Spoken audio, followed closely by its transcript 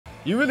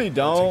You really Take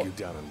don't. you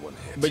down in one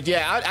hit. But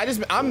yeah, I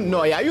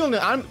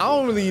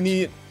don't really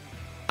need.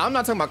 I'm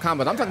not talking about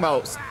combos. I'm talking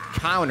about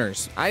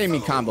counters. I didn't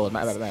mean combos.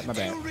 My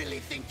bad.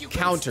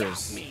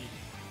 Counters.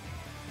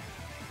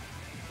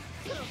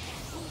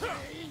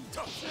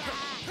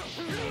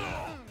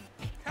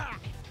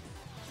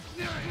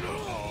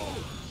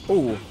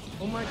 Ooh.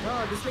 Oh my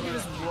god, this nigga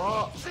is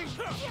raw.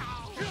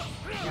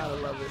 Gotta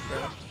love it,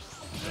 bro.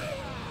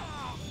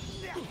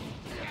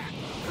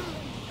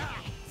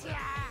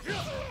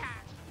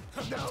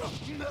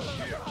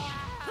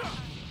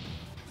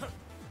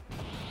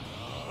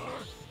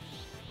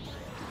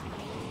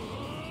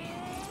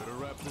 Better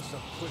wrap this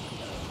up quickly.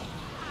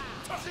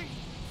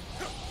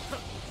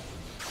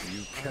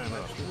 You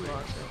cannot win.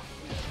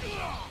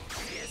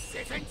 This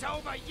isn't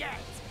over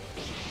yet.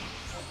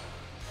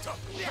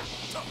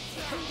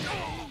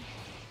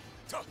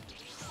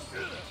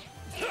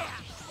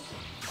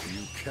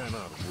 You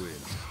cannot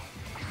win.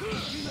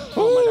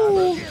 Oh my god,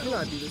 bro. Do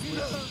not do this,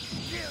 bro.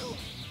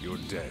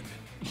 You're dead.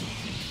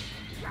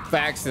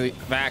 Factual.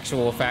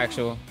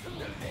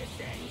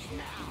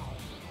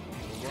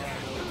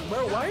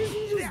 Bro, why is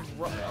he just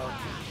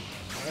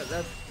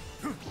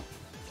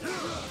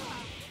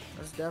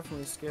that's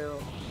definitely skill.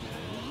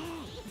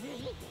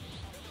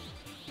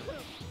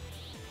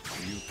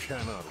 You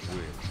cannot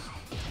win.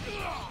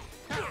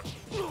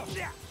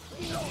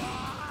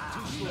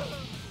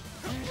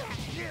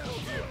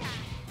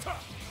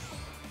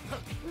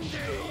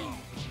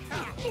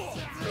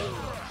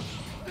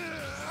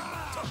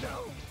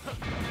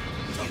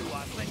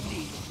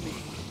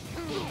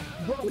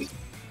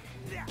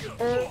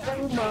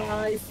 Oh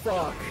my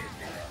fuck.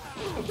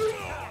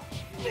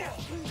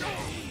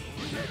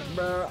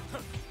 Bro,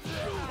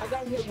 I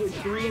got hit with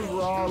 3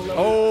 raw lows.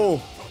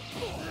 Oh.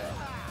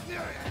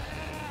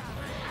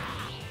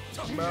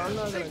 Bro, I'm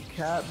not gonna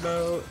cap,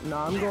 bro.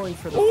 Nah, I'm going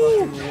for the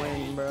fucking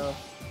win, bro.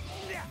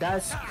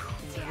 That's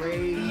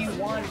crazy. He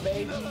won,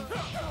 baby.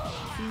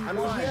 I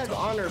mean, he has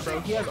honor, bro.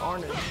 He has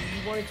honor.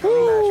 He wanted to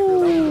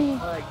rematch,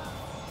 bro. Like,